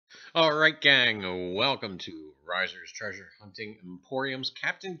Alright, gang, welcome to Riser's Treasure Hunting Emporium's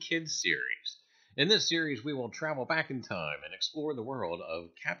Captain Kidd series. In this series, we will travel back in time and explore the world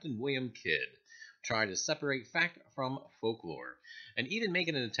of Captain William Kidd, try to separate fact from folklore, and even make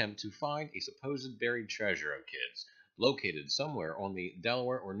an attempt to find a supposed buried treasure of Kidd's, located somewhere on the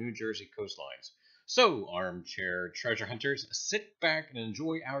Delaware or New Jersey coastlines. So, armchair treasure hunters, sit back and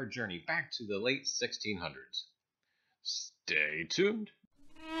enjoy our journey back to the late 1600s. Stay tuned.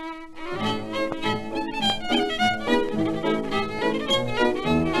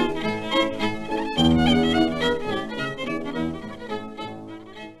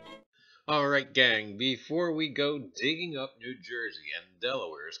 Alright, gang, before we go digging up New Jersey and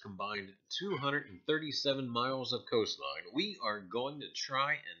Delaware's combined 237 miles of coastline, we are going to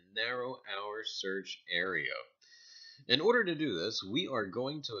try and narrow our search area. In order to do this, we are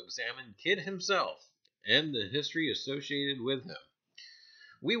going to examine Kidd himself and the history associated with him.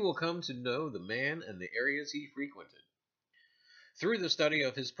 We will come to know the man and the areas he frequented. Through the study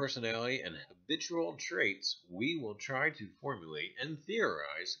of his personality and habitual traits, we will try to formulate and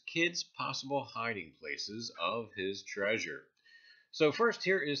theorize Kidd's possible hiding places of his treasure. So first,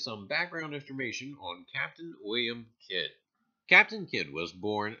 here is some background information on Captain William Kidd. Captain Kidd was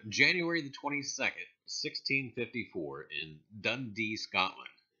born January the 22nd, 1654 in Dundee, Scotland.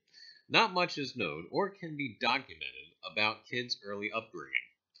 Not much is known or can be documented about Kidd's early upbringing.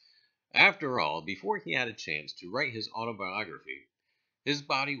 After all, before he had a chance to write his autobiography, his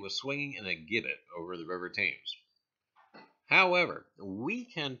body was swinging in a gibbet over the River Thames. However, we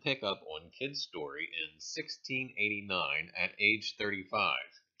can pick up on Kidd's story in 1689 at age 35.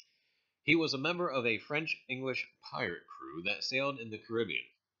 He was a member of a French-English pirate crew that sailed in the Caribbean.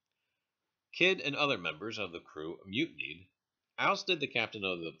 Kidd and other members of the crew mutinied, ousted the captain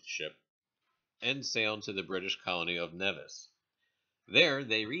of the ship, and sailed to the British colony of Nevis. There,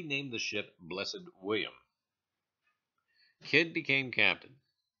 they renamed the ship Blessed William. Kidd became captain.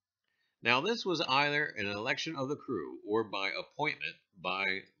 Now, this was either an election of the crew or by appointment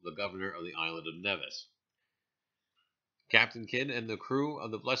by the governor of the island of Nevis. Captain Kidd and the crew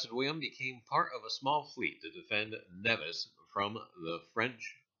of the Blessed William became part of a small fleet to defend Nevis from the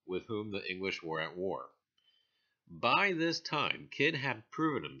French with whom the English were at war. By this time, Kidd had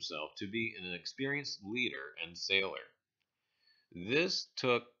proven himself to be an experienced leader and sailor. This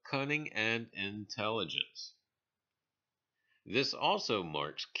took cunning and intelligence. This also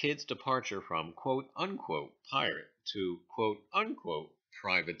marks Kidd's departure from quote-unquote pirate to quote-unquote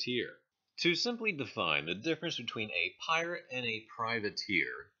privateer. To simply define the difference between a pirate and a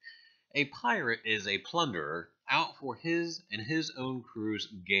privateer, a pirate is a plunderer out for his and his own crew's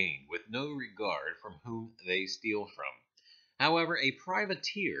gain with no regard from whom they steal from. However, a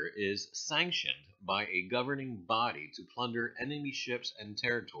privateer is sanctioned by a governing body to plunder enemy ships and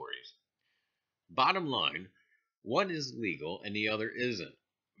territories. Bottom line, one is legal and the other isn't.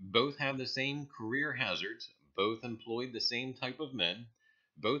 Both have the same career hazards, both employed the same type of men,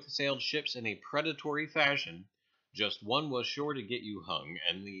 both sailed ships in a predatory fashion. Just one was sure to get you hung,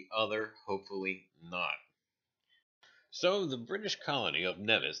 and the other hopefully not. So the British colony of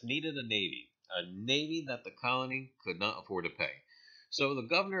Nevis needed a navy that the colony could not afford to pay. So the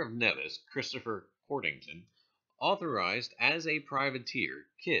governor of Nevis, Christopher Cordington, authorized as a privateer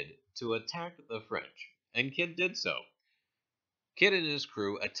Kidd to attack the French, and Kidd did so. Kidd and his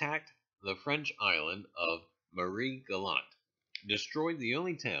crew attacked the French island of Marie Galante, destroyed the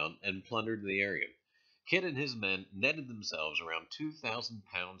only town, and plundered the area. Kidd and his men netted themselves around 2,000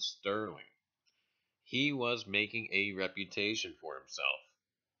 pounds sterling. He was making a reputation for himself.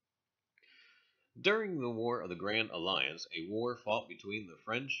 During the War of the Grand Alliance, a war fought between the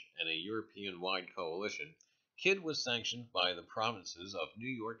French and a European-wide coalition, Kidd was sanctioned by the provinces of New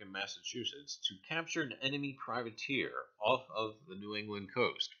York and Massachusetts to capture an enemy privateer off of the New England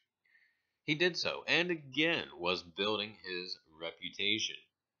coast. He did so, and again was building his reputation.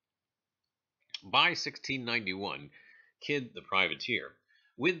 By 1691, Kidd the privateer,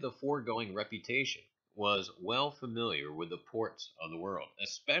 with the foregoing reputation, was well familiar with the ports of the world,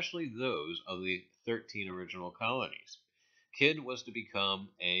 especially those of the 13 original colonies. Kidd was to become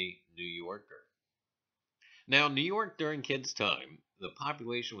a New Yorker. Now, New York during Kidd's time, the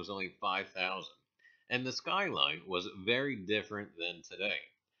population was only 5,000, and the skyline was very different than today.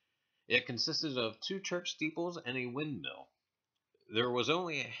 It consisted of 2 church steeples and a windmill. There was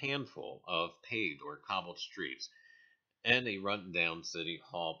only a handful of paved or cobbled streets and a run-down city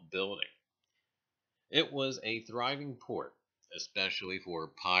hall building. It was a thriving port, especially for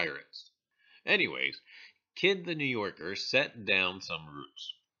pirates. Anyways, Kidd the New Yorker set down some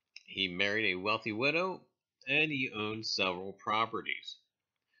roots. He married a wealthy widow, and he owned several properties.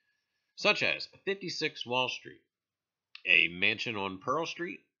 such as 56 Wall Street, a mansion on Pearl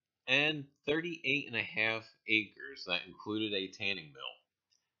Street, and 38.5 acres that included a tanning mill.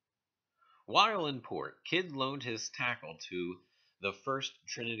 While in port, Kidd loaned his tackle to the First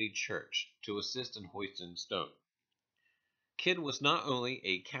Trinity Church to assist in hoisting stone. Kidd was not only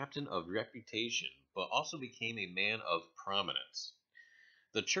a captain of reputation, but also became a man of prominence.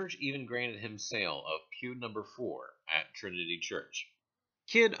 The church even granted him sale of pew number 4 at Trinity Church.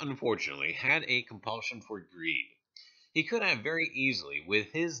 Kidd, unfortunately, had a compulsion for greed. He could have very easily, with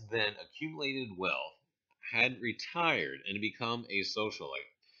his then accumulated wealth, had retired and become a socialite.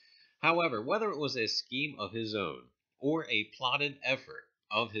 However, whether it was a scheme of his own or a plotted effort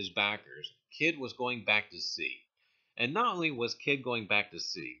of his backers, Kidd was going back to sea. And not only was Kidd going back to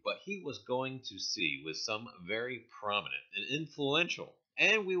sea, but he was going to sea with some very prominent and influential,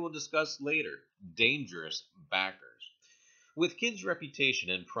 and we will discuss later, dangerous backers. With Kidd's reputation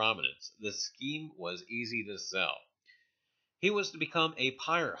and prominence, the scheme was easy to sell. He was to become a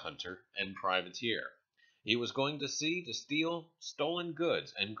pirate hunter and privateer. He was going to sea to steal stolen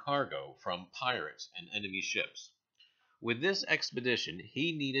goods and cargo from pirates and enemy ships. With this expedition,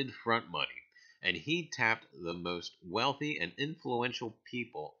 he needed front money, and he tapped the most wealthy and influential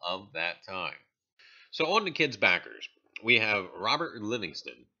people of that time. So on to Kidd's backers. We have Robert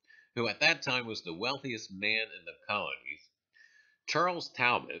Livingston, who at that time was the wealthiest man in the colonies, Charles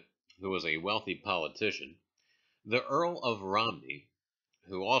Talbot, who was a wealthy politician, the Earl of Romney,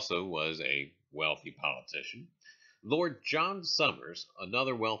 who also was a wealthy politician, Lord John Somers,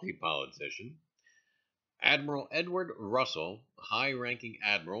 another wealthy politician, Admiral Edward Russell, high-ranking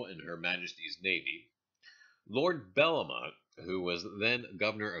admiral in Her Majesty's Navy, Lord Bellamont, who was then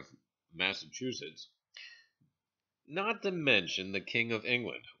governor of Massachusetts, not to mention the King of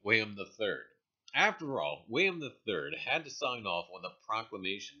England, William III. After all, William III had to sign off on the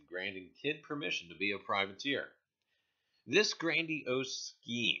proclamation granting Kidd permission to be a privateer. This grandiose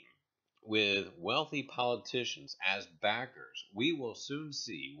scheme, with wealthy politicians as backers, we will soon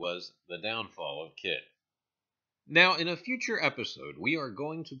see was the downfall of Kidd. Now, in a future episode, we are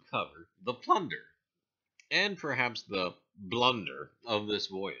going to cover the plunder, and perhaps the blunder, of this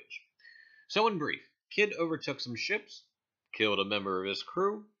voyage. So in brief, Kidd overtook some ships, killed a member of his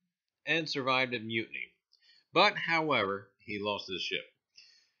crew, and survived a mutiny. But, however, he lost his ship.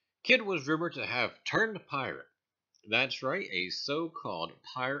 Kidd was rumored to have turned pirate. That's right, a so-called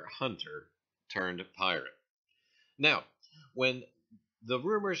pirate hunter turned pirate. Now, when the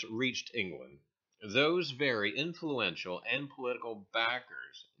rumors reached England, those very influential and political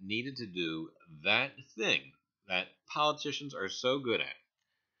backers needed to do that thing that politicians are so good at: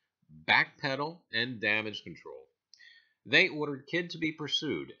 backpedal and damage control. They ordered Kidd to be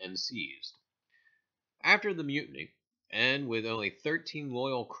pursued and seized. After the mutiny, and with only 13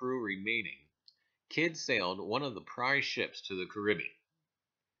 loyal crew remaining, Kidd sailed one of the prize ships to the Caribbean.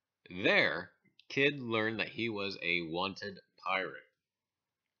 There, Kidd learned that he was a wanted pirate.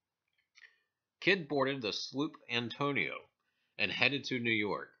 Kidd boarded the sloop Antonio and headed to New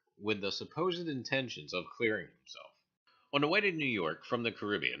York with the supposed intentions of clearing himself. On the way to New York from the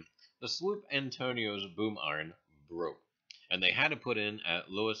Caribbean, the sloop Antonio's boom iron broke, and they had to put in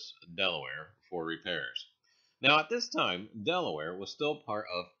at Lewis, Delaware, for repairs. Now, at this time, Delaware was still part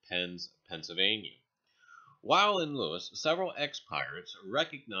of Penn's Pennsylvania. While in Lewis, several ex-pirates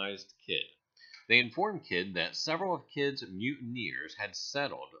recognized Kidd. They informed Kidd that several of Kidd's mutineers had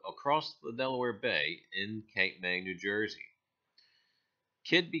settled across the Delaware Bay in Cape May, New Jersey.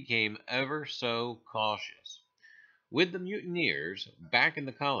 Kidd became ever so cautious. With the mutineers back in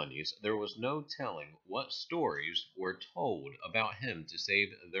the colonies, there was no telling what stories were told about him to save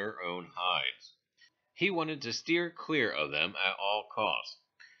their own hides. He wanted to steer clear of them at all costs.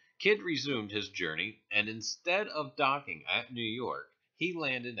 Kidd resumed his journey, and instead of docking at New York, he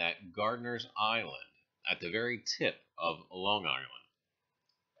landed at Gardiner's Island, at the very tip of Long Island.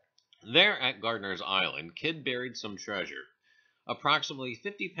 There at Gardiner's Island, Kidd buried some treasure, approximately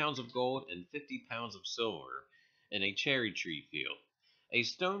 50 pounds of gold and 50 pounds of silver, in a cherry tree field. A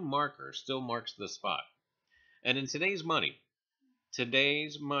stone marker still marks the spot. And in today's money,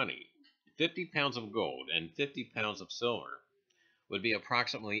 50 pounds of gold and 50 pounds of silver would be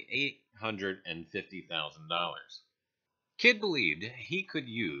approximately $850,000. Kidd believed he could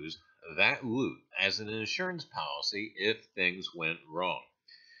use that loot as an insurance policy if things went wrong.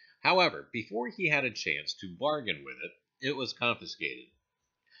 However, before he had a chance to bargain with it, it was confiscated.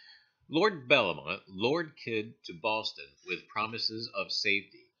 Lord Bellamont lured Kidd to Boston with promises of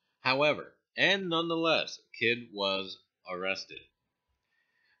safety. However, and nonetheless, Kidd was arrested.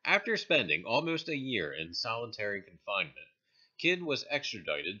 After spending almost a year in solitary confinement, Kidd was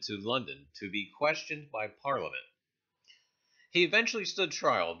extradited to London to be questioned by Parliament. He eventually stood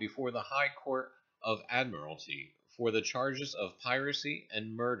trial before the High Court of Admiralty for the charges of piracy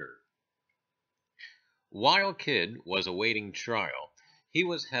and murder. While Kidd was awaiting trial, he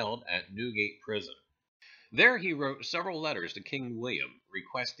was held at Newgate Prison. There he wrote several letters to King William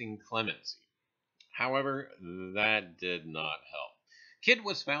requesting clemency. However, that did not help. Kidd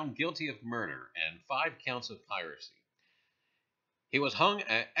was found guilty of murder and 5 counts of piracy. He was hung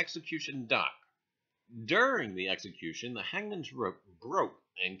at Execution Dock. During the execution, the hangman's rope broke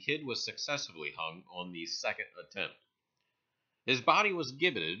and Kidd was successfully hung on the second attempt. His body was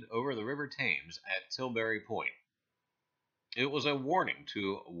gibbeted over the River Thames at Tilbury Point. It was a warning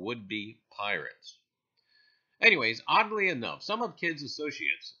to would-be pirates. Anyways, oddly enough, some of Kidd's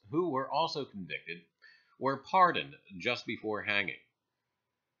associates, who were also convicted, were pardoned just before hanging.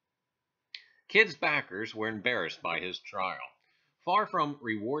 Kidd's backers were embarrassed by his trial. Far from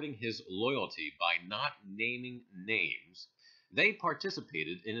rewarding his loyalty by not naming names, they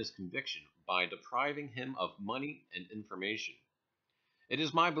participated in his conviction by depriving him of money and information. It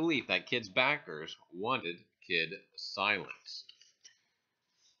is my belief that Kidd's backers wanted Kidd silenced.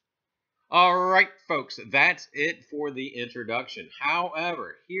 Alright, folks, that's it for the introduction.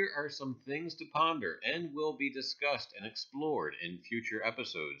 However, here are some things to ponder and will be discussed and explored in future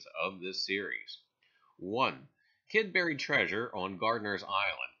episodes of this series. 1. Kidd buried treasure on Gardiner's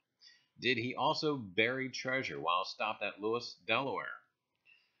Island. Did he also bury treasure while stopped at Lewis, Delaware?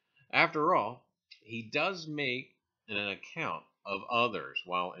 After all, he does make an account of others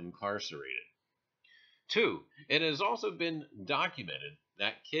while incarcerated. 2. It has also been documented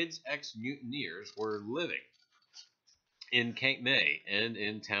that Kidd's ex-mutineers were living in Cape May and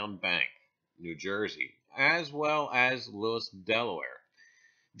in Town Bank, New Jersey, as well as Lewis, Delaware.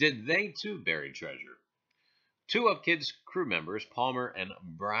 Did they too bury treasure? 2 of Kidd's crew members, Palmer and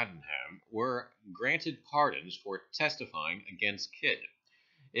Bradenham, were granted pardons for testifying against Kidd.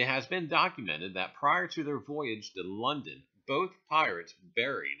 It has been documented that prior to their voyage to London, both pirates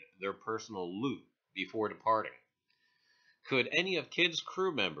buried their personal loot before departing. Could any of Kidd's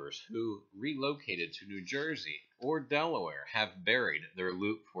crew members who relocated to New Jersey or Delaware have buried their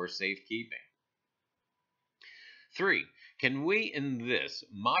loot for safekeeping? 3. Can we in this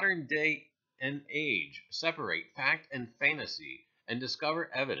modern day and age separate fact and fantasy and discover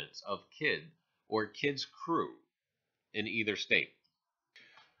evidence of Kidd or Kidd's crew in either state?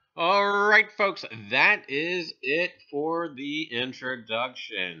 Alright, folks, that is it for the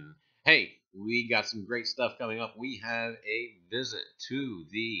introduction. Hey, we got some great stuff coming up. We have a visit to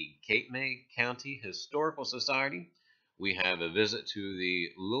the Cape May County Historical Society. We have a visit to the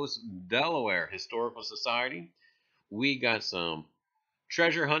Lewis, Delaware Historical Society. We got some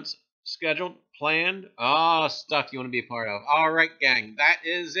treasure hunts scheduled, planned. Stuff you want to be a part of. All right, gang, that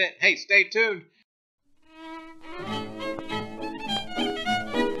is it. Hey, stay tuned.